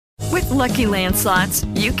Lucky Land Slots,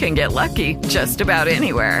 you can get lucky just about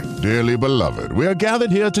anywhere. Dearly beloved, we are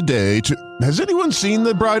gathered here today to... Has anyone seen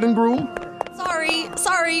the bride and groom?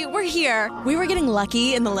 Sorry, we're here. We were getting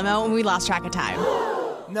lucky in the limo and we lost track of time.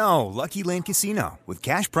 No, Lucky Land Casino, with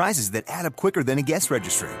cash prizes that add up quicker than a guest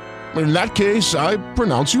registry. In that case, I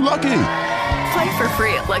pronounce you lucky. Play for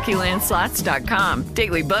free at LuckyLandSlots.com.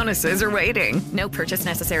 Daily bonuses are waiting. No purchase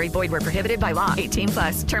necessary. Void where prohibited by law.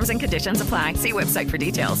 18+. Terms and conditions apply. See website for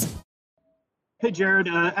details. Hey, Jared.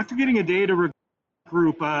 After getting a day to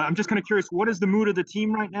regroup, I'm just kind of curious, what is the mood of the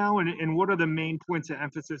team right now, and what are the main points of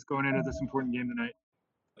emphasis going into this important game tonight?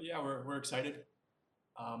 Yeah, we're excited.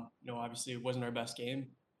 Obviously it wasn't our best game,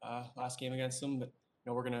 last game against them, but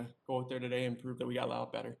we're gonna go out there today and prove that we got a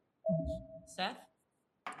lot better. Seth?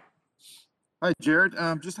 Hi, Jared.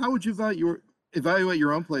 Just how would you evaluate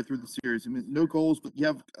your own play through the series? I mean, no goals, but you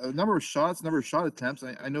have a number of shot attempts.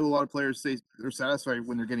 I know a lot of players say they're satisfied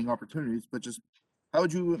when they're getting opportunities, but just how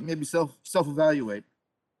would you maybe self-evaluate?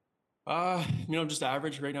 Just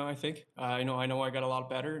average right now, I think. I know I got a lot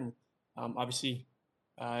better, and obviously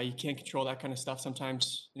you can't control that kind of stuff.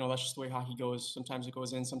 Sometimes, that's just the way hockey goes. Sometimes it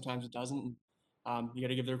goes in, sometimes it doesn't. You got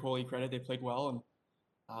to give their goalie credit. They played well,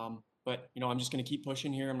 but I'm just going to keep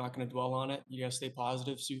pushing here. I'm not going to dwell on it. You got to stay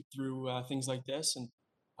positive through things like this, and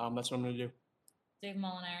that's what I'm going to do. Dave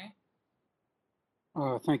Molinari.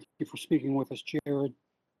 Thank you for speaking with us, Jared.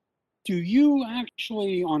 Do you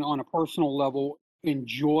actually, on a personal level,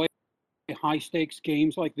 enjoy high-stakes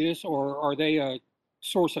games like this, or are they a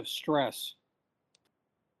source of stress?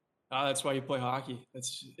 That's why you play hockey.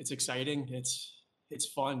 It's exciting. It's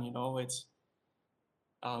fun.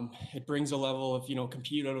 It brings a level of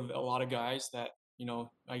compete out of a lot of guys that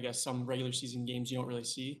I guess some regular season games you don't really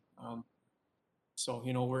see. So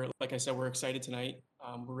we're, like I said, we're excited tonight.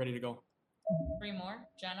 We're ready to go. 3 more,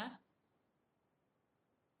 Jenna.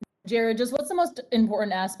 Jared, just what's the most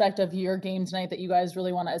important aspect of your game tonight that you guys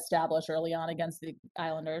really want to establish early on against the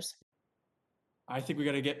Islanders? I think we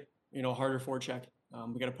got to get harder forecheck.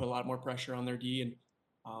 We got to put a lot more pressure on their D, and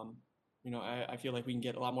I feel like we can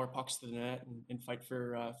get a lot more pucks to the net and fight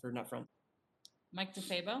for net front. Mike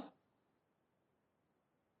DeFabo.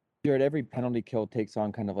 Jared, every penalty kill takes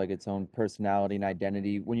on kind of like its own personality and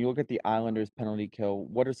identity. When you look at the Islanders' penalty kill,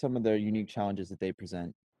 what are some of the unique challenges that they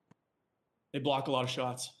present? They block a lot of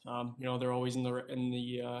shots. They're always in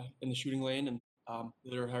the shooting lane, and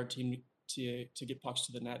they're a hard team to get pucks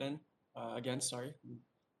to the net against. Sorry.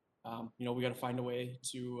 We got to find a way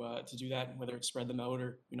to do that, whether it's spread them out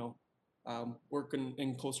or work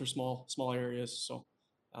in closer small areas. So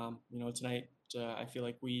tonight I feel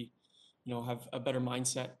like we have a better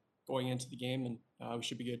mindset going into the game, and we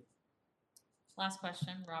should be good. Last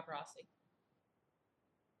question, Rob Rossi.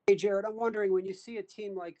 Hey, Jared, I'm wondering, when you see a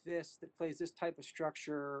team like this that plays this type of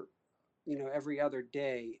structure, every other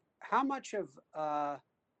day, how much of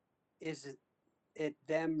is it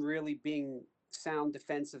them really being sound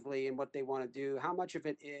defensively and what they want to do? How much of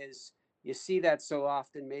it is you see that so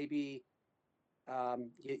often, maybe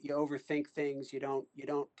you overthink things, you don't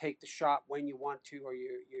take the shot when you want to, or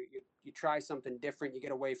you try something different, you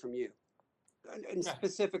get away from you, and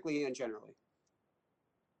specifically and generally?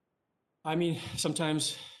 I mean,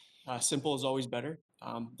 sometimes simple is always better.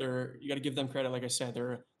 You got to give them credit. Like I said,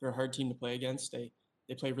 they're a hard team to play against. They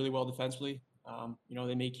play really well defensively.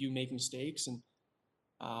 They make you make mistakes, and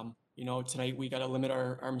tonight we got to limit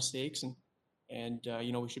our mistakes, and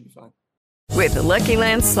we should be fine. With the Lucky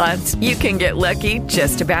Land Slots, you can get lucky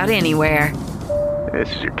just about anywhere.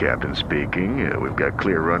 This is your captain speaking. We've got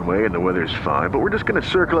clear runway and the weather's fine, but we're just going to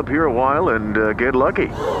circle up here a while and get lucky.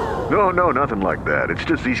 No, nothing like that. It's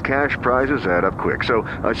just these cash prizes add up quick. So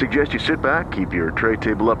I suggest you sit back, keep your tray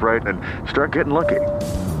table upright, and start getting lucky.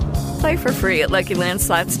 Play for free at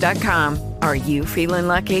LuckyLandSlots.com. Are you feeling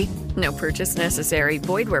lucky? No purchase necessary.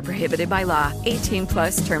 Void where prohibited by law.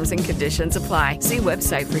 18+ terms and conditions apply. See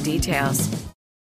website for details.